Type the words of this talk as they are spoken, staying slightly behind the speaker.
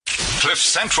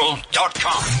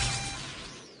CliffCentral.com.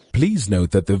 Please note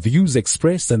that the views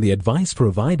expressed and the advice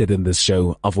provided in this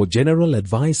show are for general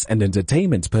advice and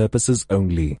entertainment purposes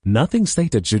only. Nothing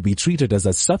stated should be treated as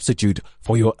a substitute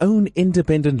for your own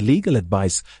independent legal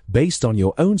advice based on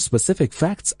your own specific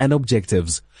facts and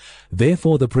objectives.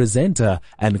 Therefore, the presenter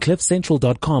and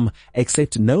CliffCentral.com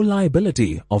accept no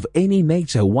liability of any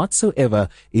nature whatsoever,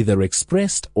 either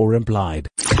expressed or implied.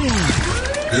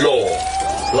 Law,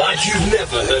 like you've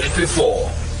never heard it before.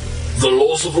 The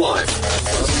Laws of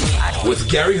Life with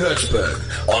Gary Hertzberg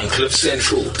on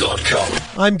CliffCentral.com.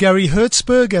 I'm Gary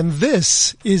Hertzberg, and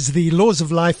this is the Laws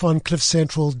of Life on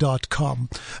CliffCentral.com.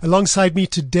 Alongside me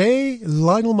today,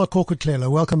 Lionel Makoko-Tlela.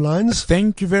 Welcome, Lions.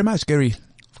 Thank you very much, Gary.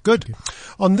 Good.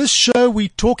 On this show, we're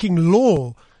talking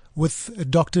law with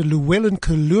Dr. Llewellyn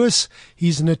Kerloos.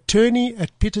 He's an attorney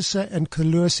at Pieterse and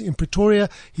Kerloos in Pretoria.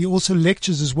 He also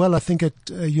lectures as well, I think, at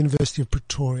University of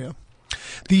Pretoria.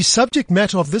 The subject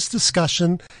matter of this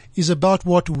discussion is about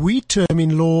what we term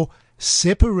in law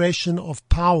separation of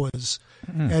powers.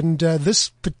 And this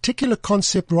particular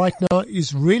concept right now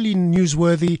is really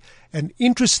newsworthy and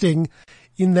interesting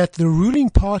in that the ruling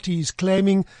party is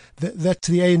claiming that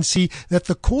the ANC, that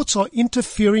the courts are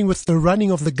interfering with the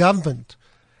running of the government.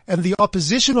 And the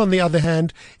opposition, on the other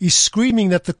hand, is screaming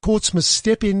that the courts must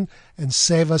step in and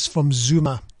save us from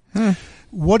Zuma.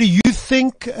 What do you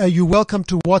think? You're welcome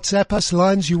to WhatsApp us.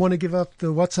 Lines, you want to give up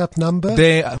the WhatsApp number?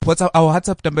 Our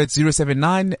WhatsApp number is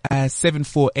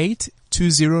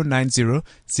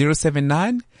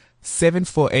 079-748-2090.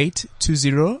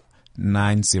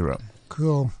 079-748-2090.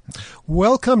 Cool.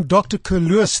 Welcome, Dr.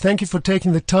 Kerloos. Thank you for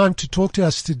taking the time to talk to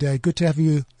us today. Good to have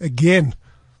you again.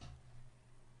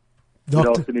 Good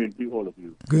afternoon to all of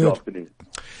you. Good afternoon.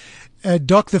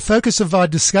 Doc, the focus of our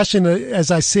discussion,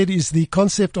 as I said, is the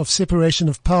concept of separation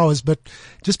of powers. But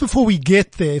just before we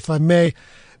get there, if I may,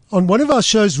 on one of our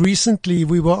shows recently,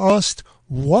 we were asked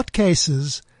what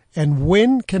cases and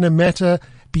when can a matter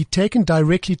be taken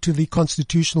directly to the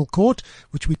Constitutional Court,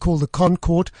 which we call the Con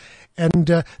Court. And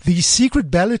the secret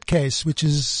ballot case, which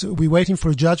is we're waiting for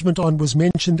a judgment on, was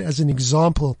mentioned as an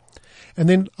example. And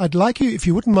then I'd like you, if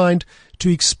you wouldn't mind,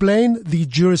 to explain the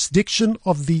jurisdiction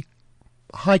of the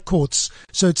High Courts.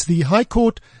 So it's the High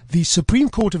Court, the Supreme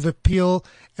Court of Appeal,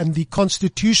 and the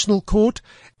Constitutional Court,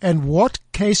 and what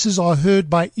cases are heard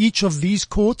by each of these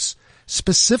courts,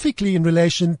 specifically in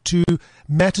relation to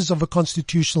matters of a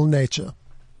constitutional nature.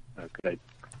 Okay.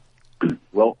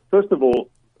 Well, first of all,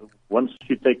 once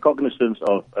you take cognizance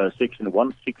of Section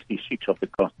 166 of the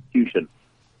Constitution,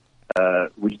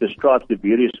 which describes the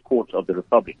various courts of the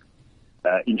Republic.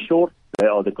 In short, they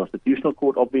are the Constitutional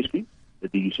Court, obviously,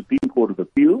 the Supreme Court of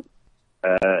Appeal,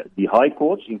 the High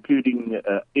Courts, including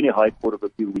any High Court of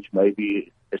Appeal which may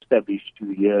be established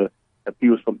to hear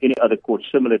appeals from any other court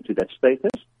similar to that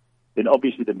status. Then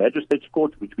obviously the Magistrates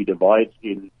Court, which we divide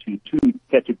into two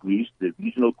categories, the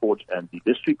regional courts and the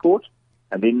district courts.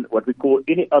 And then what we call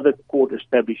any other court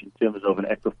established in terms of an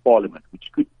act of parliament,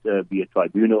 which could be a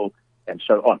tribunal and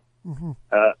so on. Mm-hmm.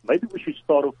 Maybe we should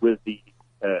start off with the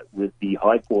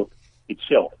High Court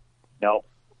itself. Now,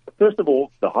 first of all,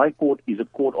 the High Court is a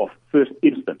court of first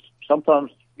instance.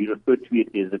 Sometimes we refer to it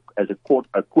as a court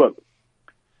a quo,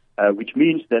 which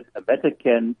means that a matter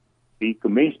can be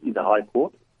commenced in the High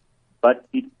Court, but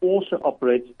it also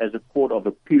operates as a court of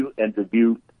appeal and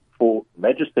review for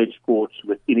magistrates' courts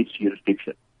within its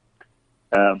jurisdiction.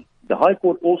 The High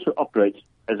Court also operates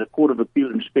as a court of appeal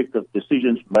in respect of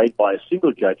decisions made by a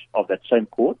single judge of that same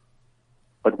court.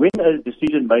 But when a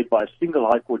decision made by a single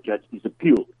High Court judge is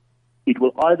appealed, it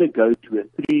will either go to a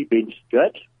three-bench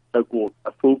judge, so-called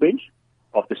a full bench,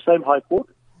 of the same High Court,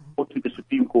 or to the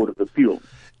Supreme Court of Appeal.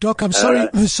 Doc, I'm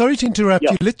sorry to interrupt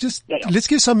you. Let's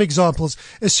give some examples.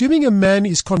 Assuming a man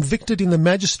is convicted in the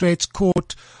magistrate's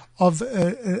court of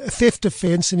a theft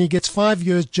offense and he gets 5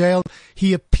 years jail,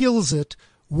 he appeals it.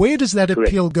 Where does that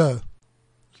appeal go?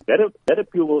 That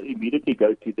appeal will immediately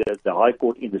go to the High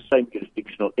Court in the same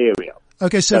jurisdictional area.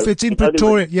 Okay, so if it's in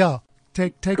Pretoria,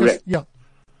 take us, maybe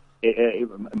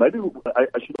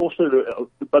I should also,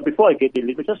 but before I get there,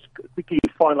 let me just quickly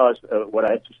finalize what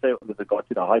I had to say with regard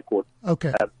to the High Court.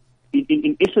 Okay.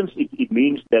 In essence, it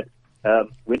means that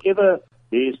whenever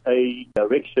there's a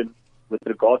direction with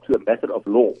regard to a matter of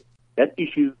law, that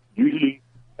issue usually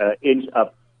ends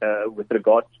up with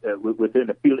an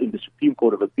appeal in the Supreme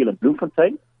Court of Appeal in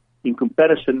Bloemfontein. In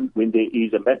comparison, when there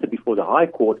is a matter before the High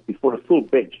Court, before a full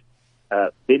bench,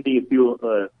 then the appeal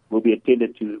will be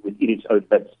attended to within its own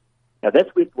limits. Now, that's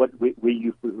where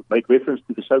you made reference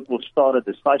to the so-called stare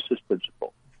decisis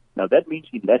principle. Now, that means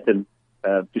in Latin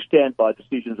to stand by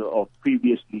decisions of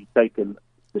previously taken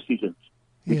decisions.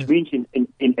 which means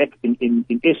in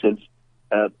essence,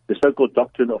 the so-called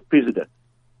doctrine of precedent.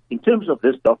 In terms of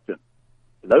this doctrine,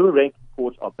 lower ranking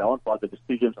courts are bound by the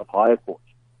decisions of higher courts.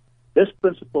 This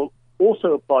principle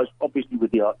also applies obviously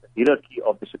with the hierarchy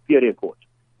of the superior courts,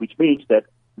 which means that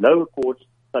lower courts,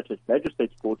 such as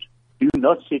magistrates courts, do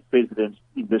not set precedents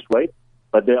in this way,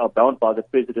 but they are bound by the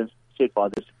precedents set by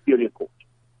the superior courts.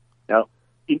 Now,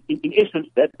 in essence,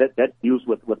 that deals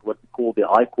with what we call the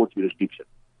high court jurisdiction.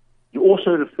 You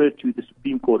also refer to the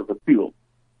Supreme Court of Appeal.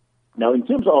 Now, in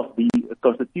terms of the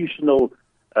constitutional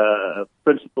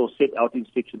principles set out in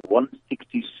Section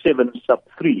 167, sub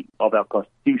 3 of our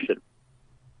Constitution,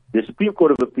 the Supreme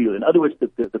Court of Appeal, in other words,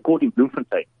 the court in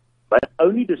Bloemfontein, must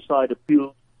only decide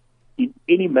appeals in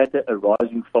any matter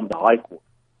arising from the High Court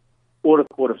or a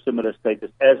court of similar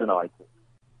status as an High Court.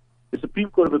 The Supreme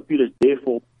Court of Appeal is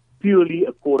therefore purely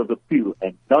a court of appeal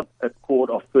and not a court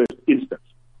of first instance.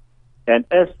 And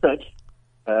as such,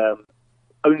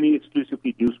 only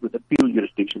exclusively deals with appeal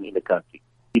jurisdiction in the country.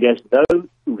 It has no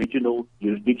original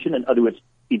jurisdiction, in other words,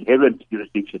 inherent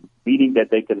jurisdiction, meaning that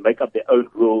they can make up their own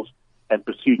rules and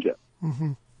procedure.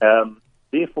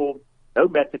 Therefore, no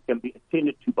matter can be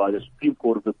attended to by the Supreme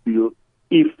Court of Appeal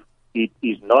if it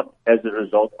is not as a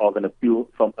result of an appeal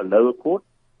from a lower court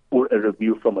or a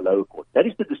review from a lower court. That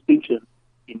is the distinction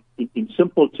in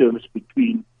simple terms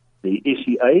between the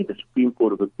SCA, the Supreme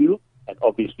Court of Appeal, and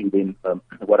obviously then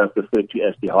what I've referred to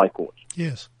as the High Court.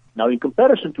 Yes. Now, in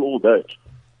comparison to all those,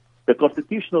 the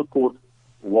Constitutional Court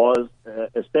was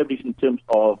established in terms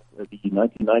of the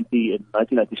 1990 and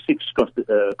 1996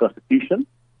 Constitution,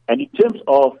 and in terms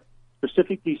of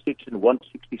specifically Section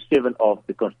 167 of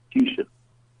the Constitution.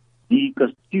 The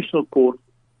Constitutional Court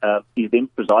is then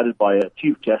presided by a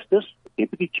Chief Justice,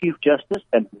 Deputy Chief Justice,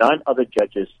 and 9 other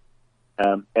judges,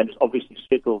 and is obviously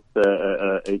settled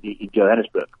in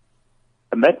Johannesburg.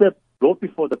 A matter brought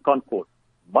before the Concourt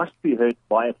must be heard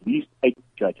by at least 8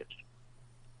 judges.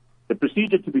 The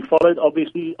procedure to be followed,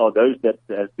 obviously, are those that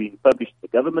have been published in the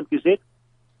Government Gazette,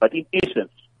 but in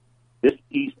essence, this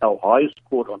is our highest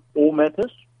court on all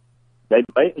matters. They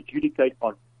may adjudicate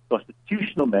on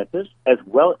constitutional matters as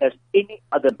well as any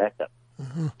other matter.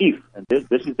 If, and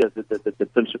this is the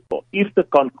principle, if the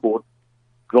Concourt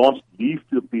grants leave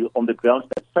to appeal on the grounds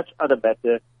that such other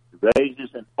matter raises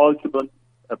an argument,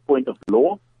 a point of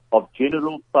law of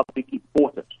general public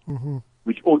importance,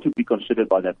 which ought to be considered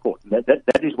by that court. And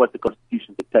that is what the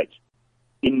Constitution dictates.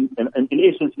 In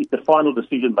essence, it's the final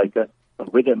decision maker on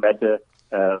whether a matter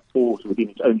falls within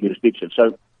its own jurisdiction.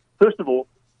 So, first of all,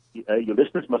 your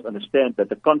listeners must understand that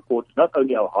the Concourt is not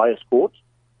only our highest court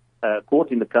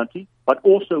in the country, but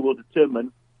also will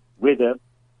determine whether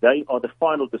they are the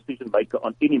final decision maker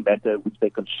on any matter which they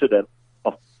consider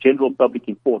of general public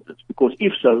importance. Because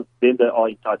if so, then they are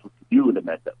entitled to view in the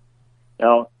matter.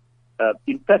 Now,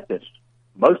 in practice,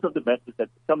 most of the matters that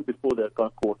come before the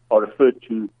Concourt are referred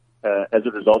to as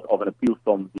a result of an appeal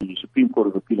from the Supreme Court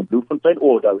of Appeal in Bloemfontein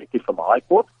or directly from a High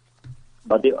Court.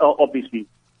 But there are obviously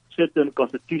certain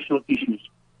constitutional issues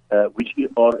which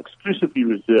are exclusively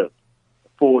reserved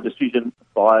for decision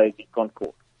by the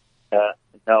Concourt.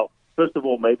 Now, first of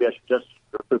all, maybe I should just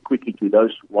refer quickly to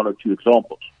those 1 or 2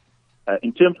 examples.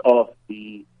 In terms of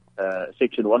the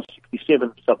Section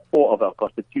 167, sub 4 of our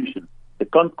Constitution, the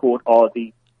Concourt are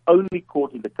the only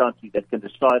court in the country that can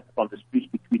decide on disputes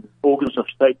between organs of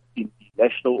state in the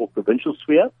national or provincial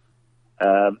sphere,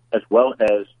 as well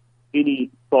as any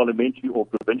parliamentary or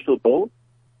provincial bill,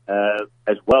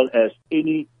 as well as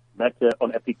any matter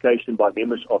on application by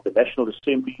members of the National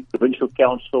Assembly, Provincial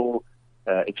Council,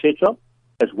 etc.,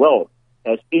 as well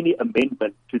as any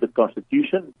amendment to the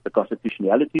Constitution, the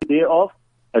constitutionality thereof,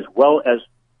 as well as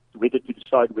whether to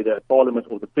decide whether a Parliament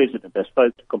or the President has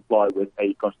failed to comply with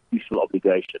a constitutional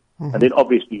obligation. And then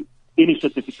obviously any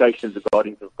certifications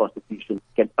regarding the Constitution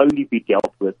can only be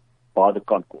dealt with by the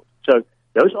Concourt. So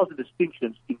those are the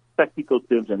distinctions in practical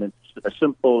terms, and it's as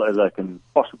simple as I can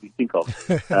possibly think of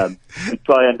to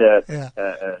try and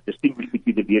distinguish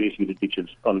between the various jurisdictions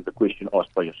on the question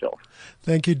asked by yourself.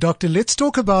 Thank you, Doctor. Let's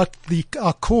talk about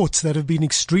our courts that have been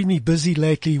extremely busy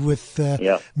lately with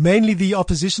mainly the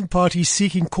opposition parties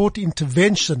seeking court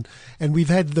intervention. And we've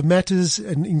had the matters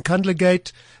in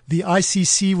Nkandla-Gate, the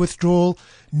ICC withdrawal,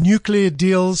 nuclear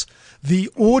deals, the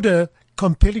order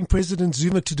compelling President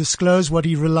Zuma to disclose what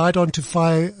he relied on to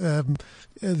fire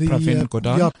Pravin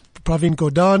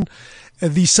Gordhan,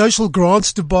 the social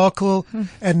grants debacle,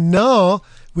 and now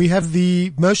we have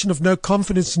the motion of no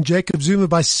confidence in Jacob Zuma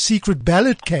by secret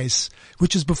ballot case,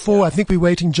 which is before. I think we're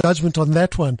waiting judgment on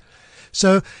that one.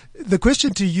 So the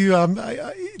question to you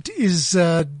is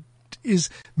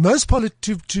most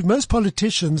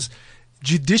politicians,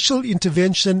 judicial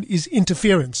intervention is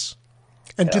interference.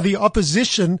 And to the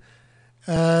opposition,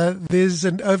 there's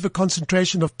an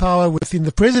over-concentration of power within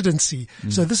the presidency.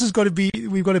 So this has got to be,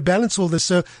 we've got to balance all this.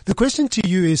 So the question to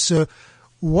you is, sir,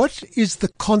 what is the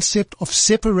concept of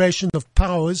separation of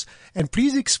powers? And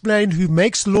please explain who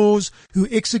makes laws, who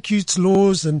executes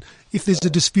laws, and if there's a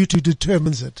dispute, who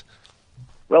determines it.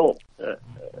 Well,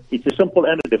 it's a simple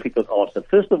and a difficult answer.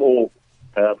 First of all,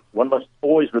 one must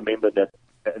always remember that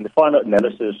in the final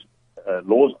analysis,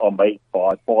 laws are made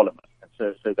by Parliament.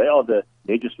 And so they are the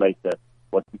legislator,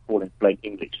 what we call in plain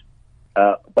English.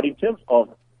 But in terms of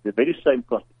the very same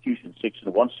Constitution,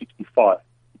 Section 165,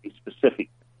 to be specific,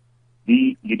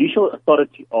 the judicial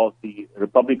authority of the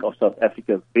Republic of South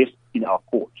Africa vests in our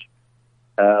courts.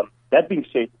 That being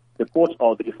said, the courts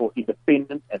are therefore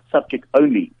independent and subject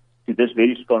only to this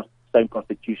very same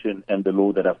Constitution and the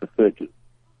law that I've referred to,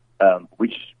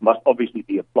 which must obviously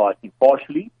be applied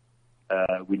impartially.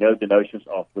 We know the notions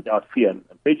of without fear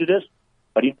and prejudice.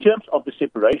 But in terms of the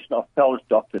separation of powers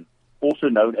doctrine, also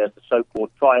known as the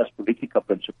so-called trias politica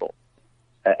principle,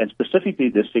 and specifically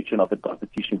this section of the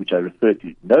Constitution which I referred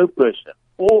to, no person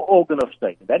or organ of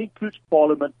state, and that includes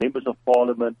Parliament, members of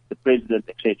Parliament, the President,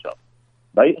 etc.,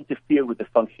 may interfere with the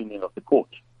functioning of the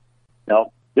courts.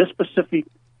 Now, this specific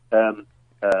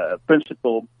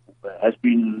principle has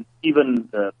been even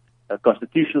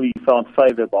constitutionally found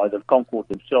favor by the Concord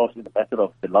themselves in the matter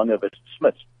of the Lange versus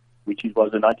Smith, which was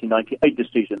a 1998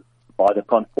 decision by the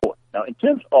Concord. Now, in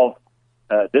terms of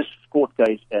this court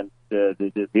case and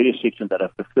the various sections that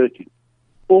I've referred to,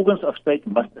 organs of state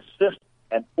must assist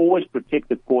and always protect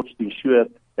the courts to ensure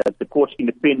that the court's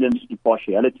independence,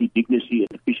 impartiality, dignity,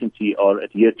 and efficiency are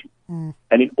adhered to.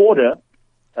 And in order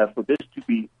for this to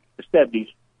be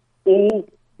established, all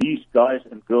these guys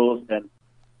and girls and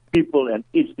people and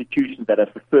institutions that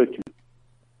I've referred to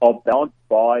are bound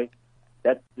by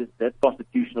that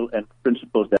constitutional and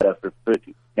principles that I've referred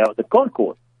to. Now, the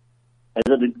Concord has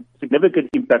a significant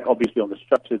impact, obviously, on the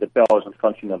structure, the powers, and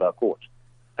functioning of our courts.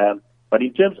 But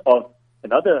in terms of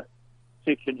another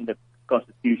section in the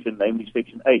Constitution, namely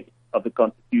Section 8 of the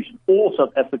Constitution, all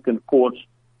South African courts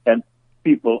and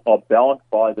people are bound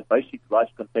by the basic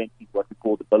rights contained in what we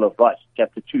call the Bill of Rights,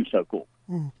 Chapter 2, so-called.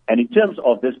 And in terms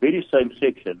of this very same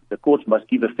section, the courts must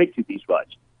give effect to these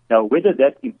rights. Now, whether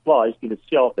that implies in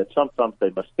itself that sometimes they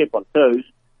must step on toes,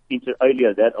 inter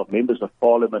alia that of members of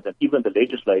Parliament and even the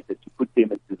legislators to put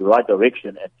them into the right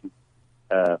direction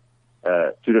and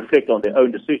to reflect on their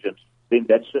own decisions, then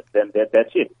that's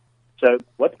it. So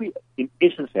what we in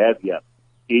essence have here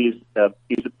is a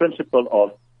principle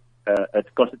of a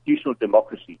constitutional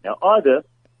democracy. Now, either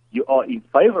you are in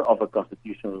favor of a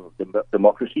constitutional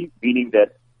democracy, meaning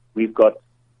that we've got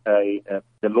the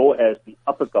law as the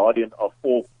upper guardian of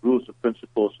all rules and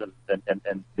principles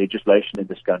and legislation in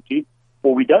this country,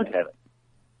 or we don't have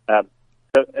it.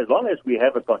 So as long as we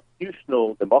have a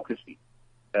constitutional democracy,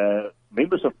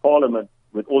 members of Parliament,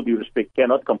 with all due respect,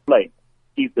 cannot complain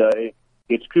if they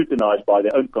get scrutinized by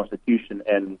their own constitution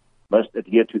and must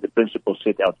adhere to the principles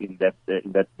set out in that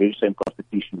very same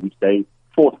constitution which they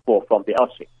fought for from the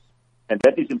outset. And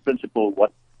that is in principle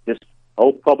what this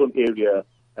whole problem area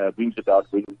brings about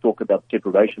when we talk about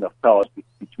separation of powers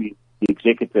between the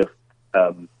executive,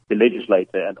 the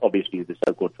legislator, and obviously the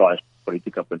so-called trias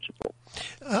politica principle.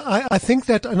 I think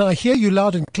that, and I hear you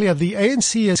loud and clear, the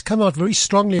ANC has come out very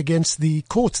strongly against the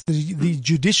courts, the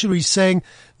judiciary, saying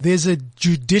there's a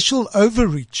judicial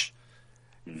overreach.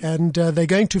 And they're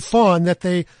going too far, and that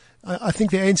I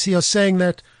think the ANC are saying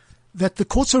that the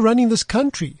courts are running this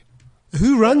country.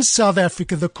 Who runs South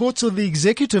Africa? The courts or the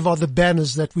executive are the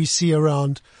banners that we see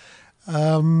around.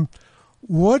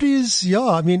 What is,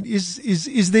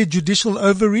 is there judicial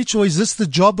overreach, or is this the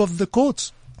job of the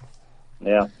courts?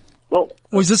 Yeah. Well,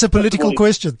 or is this a political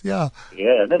question? Yeah.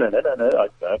 Yeah, no.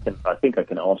 I think I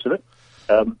can answer it.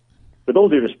 With all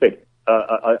due respect,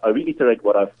 I reiterate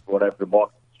what I've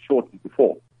remarked shortly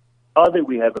before. Either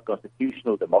we have a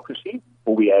constitutional democracy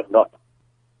or we have not.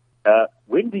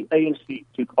 When the ANC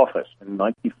took office in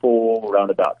 94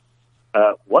 roundabout,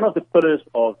 one of the pillars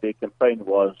of their campaign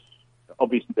was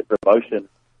obviously the promotion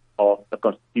of a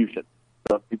constitution.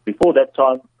 So before that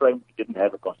time frame, we didn't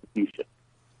have a constitution.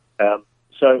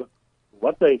 So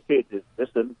what they said is,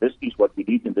 listen, this is what we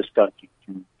need in this country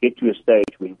to get to a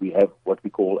stage where we have what we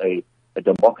call a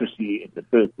democracy in the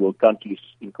first world countries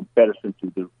in comparison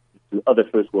to other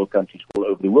first world countries all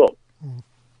over the world.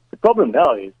 The problem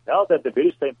now is, now that the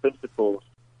very same principles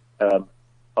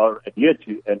are adhered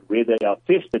to and where they are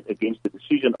tested against the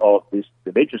decision of the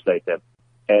legislator,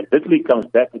 and literally comes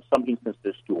back in some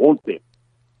instances to haunt them,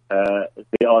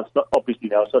 there are obviously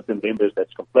now certain members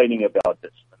that's complaining about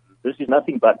this. This is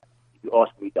nothing but, if you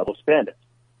ask me, double standards.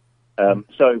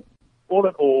 So, all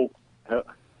in all,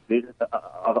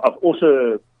 I've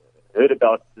also heard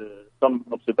about some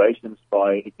observations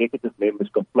by executive members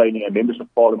complaining and members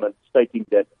of parliament stating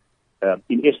that,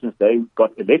 in essence, they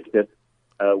got elected,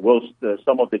 whilst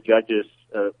some of the judges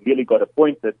merely got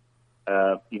appointed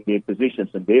in their positions,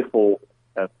 and therefore,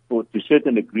 to a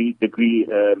certain degree,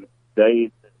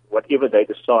 they whatever they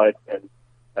decide and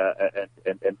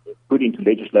put into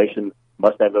legislation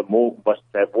must have more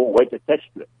weight attached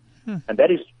to it, and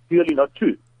that is purely not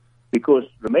true. Because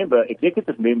remember,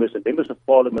 executive members and members of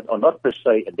parliament are not per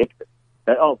se elected;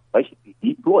 they are basically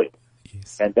deployed,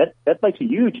 and that makes a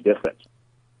huge difference.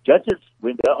 Judges,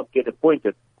 when they get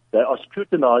appointed, they are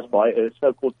scrutinized by a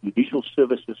so-called Judicial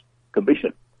Services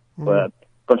Commission,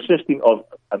 consisting of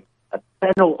a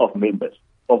panel of members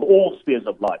of all spheres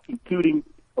of life, including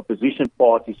opposition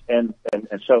parties and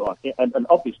so on, and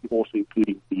obviously also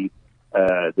including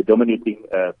the dominating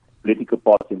political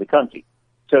party in the country.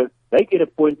 So they get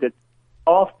appointed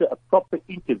after a proper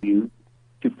interview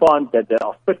to find that they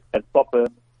are fit and proper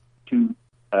to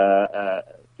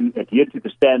adhere to the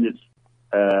standards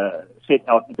set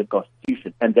out in the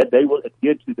Constitution, and that they will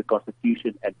adhere to the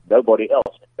Constitution and nobody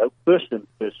else, and no person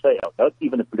per se, or not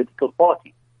even a political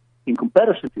party. In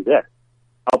comparison to that,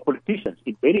 our politicians,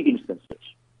 in many instances,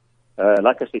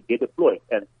 like I said, get deployed,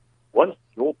 and once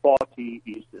your party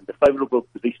is in the favorable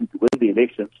position to win the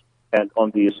elections, and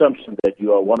on the assumption that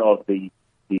you are one of the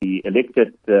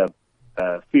elected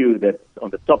few that's on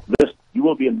the top list, you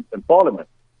will be in Parliament.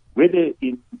 Whether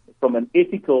from an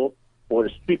ethical or a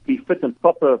strictly fit and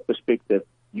proper perspective,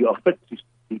 you are fit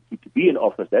to be in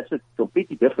office, that's a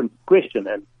completely different question,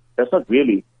 and does not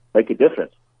really make a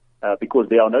difference, because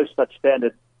there are no such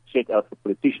standards set out for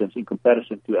politicians in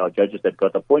comparison to our judges that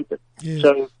got appointed. Yes.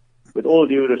 So, with all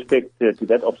due respect to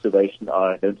that observation,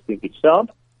 I don't think it's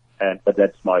sound, but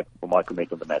that's my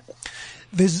comment on the matter.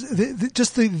 There's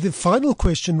just the final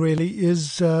question really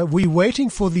is, we're waiting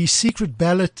for the secret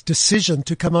ballot decision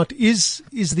to come out. Is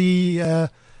the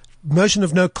motion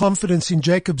of no confidence in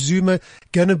Jacob Zuma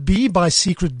going to be by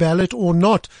secret ballot or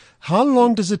not? How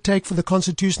long does it take for the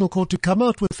Constitutional Court to come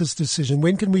out with this decision?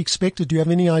 When can we expect it? Do you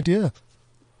have any idea?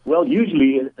 Well,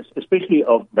 usually, especially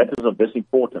of matters of this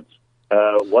importance,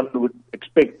 one would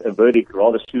expect a verdict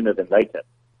rather sooner than later.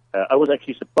 I was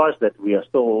actually surprised that we are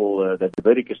still that the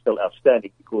verdict is still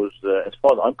outstanding, because as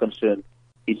far as I'm concerned,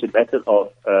 it's a matter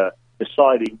of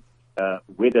deciding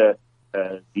whether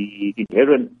the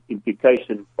inherent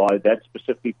implication by that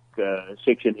specific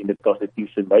section in the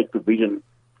Constitution made provision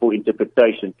for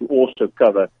interpretation to also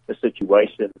cover a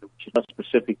situation which is not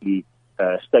specifically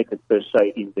stated per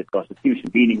se in the Constitution,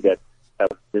 meaning that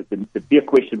the big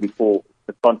question before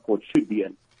the Concord should be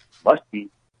and must be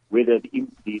whether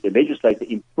the legislator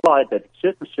implied that in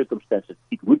certain circumstances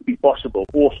it would be possible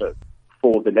also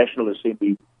for the National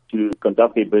Assembly to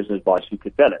conduct their business by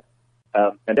secret ballot.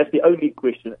 And that's the only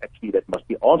question actually that must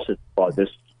be answered by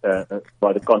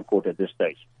the Concord at this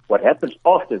stage. What happens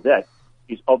after that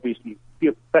is obviously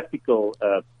pure practical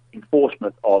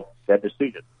enforcement of that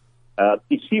decision.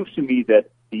 It seems to me that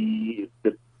the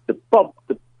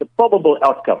probable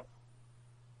outcome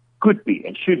could be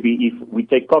and should be, if we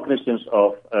take cognizance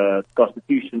of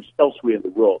constitutions elsewhere in the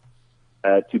world,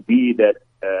 to be that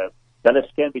ballots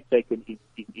can be taken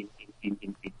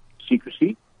in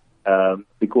secrecy,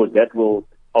 because that will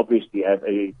obviously have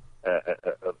a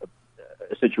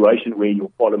situation where your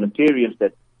parliamentarians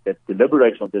that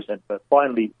deliberates on this and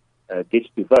finally gets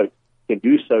to vote can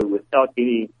do so without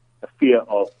any fear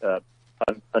of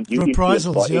undue influence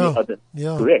by any other.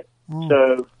 Yeah. Correct.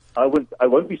 So I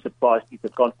won't be surprised if the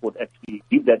Concord actually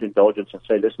give that indulgence and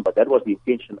say, listen, but that was the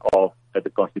intention of the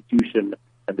Constitution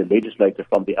and the legislator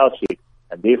from the outset,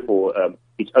 and therefore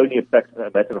it's only a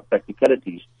matter of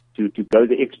practicalities to go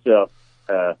the extra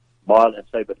mile and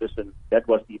say, but listen, that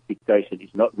was the implication.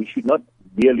 We should not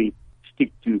merely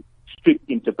stick to strict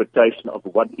interpretation of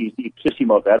what is the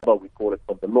ipsissima verba, we call it,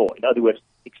 from the law. In other words,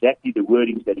 exactly the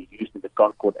wordings that is used in the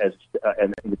Concord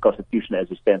and in the Constitution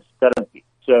as it stands currently.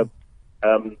 So,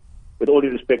 with all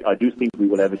due respect, I do think we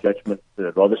will have a judgment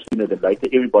rather sooner than later.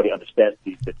 Everybody understands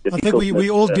the I think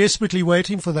we're all desperately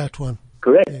waiting for that one.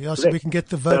 Correct. Yeah, so we can get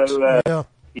the vote. So,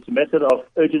 it's a matter of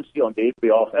urgency on their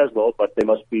behalf as well, but they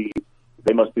must be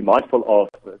mindful of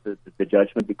the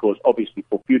judgment, because obviously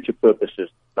for future purposes,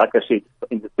 like I said,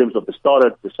 in the terms of the stare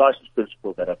decisis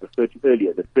principle that I referred to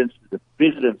earlier, the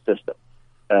precedent system,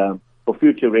 for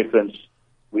future reference,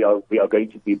 we are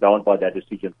going to be bound by that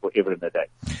decision forever and a day.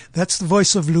 That's the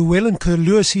voice of Llewellyn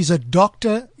Kerloos. He's a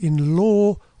doctor in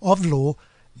law, of law.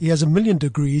 He has 1 million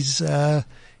degrees.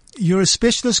 You're a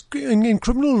specialist in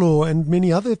criminal law and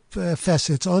many other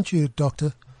facets, aren't you,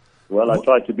 Doctor? Well, I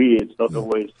try to be. It's not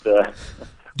always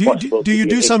do you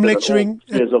do some lecturing?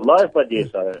 Years of life, but yes,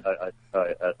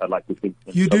 I like to think.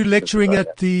 You do lecturing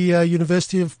at the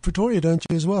University of Pretoria, don't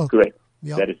you, as well? Correct.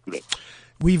 Yeah. That is correct.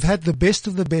 We've had the best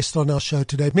of the best on our show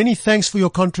today. Many thanks for your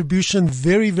contribution.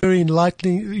 Very, very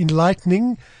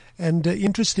enlightening and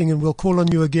interesting. And we'll call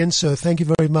on you again, sir. Thank you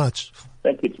very much.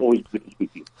 Thank you. It's always good to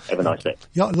speak to you. Have a nice day.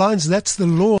 Yeah, Lions, that's the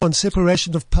law on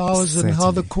separation of powers and how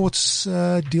the Certainly. courts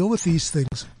deal with these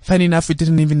things. Funny enough, we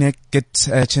didn't even get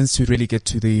a chance to really get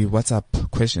to the WhatsApp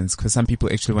questions, because some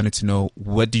people actually wanted to know,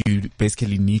 what do you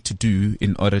basically need to do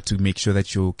in order to make sure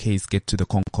that your case get to the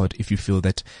Concord if you feel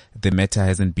that the matter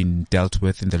hasn't been dealt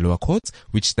with in the lower courts,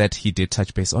 which that he did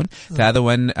touch base on. The other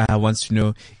one wants to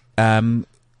know,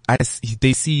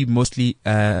 they see mostly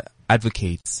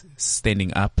advocates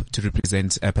standing up to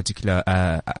represent particular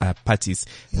parties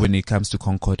when it comes to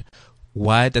Concord.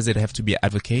 Why does it have to be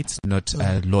advocates, not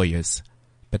lawyers?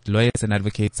 But lawyers and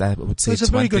advocates, I would say, So it's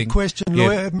a very good question.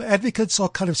 Yeah. Advocates are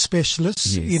kind of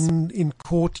specialists Yes. in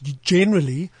court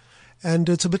generally. And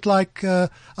it's a bit like, I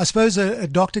suppose a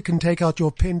doctor can take out your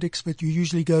appendix, but you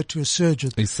usually go to a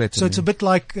surgeon. So it's a bit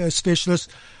like a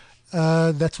specialist.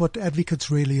 That's what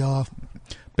advocates really are.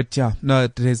 But yeah, no,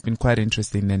 it has been quite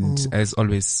interesting. And as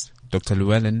always, Dr.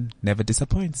 Llewellyn never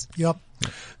disappoints. Yep.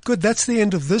 Good. That's the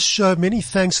end of this show. Many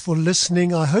thanks for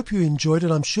listening. I hope you enjoyed it.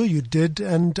 I'm sure you did.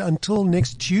 And until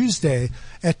next Tuesday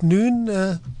at noon,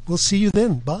 we'll see you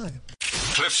then. Bye.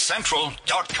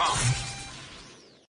 CliffCentral.com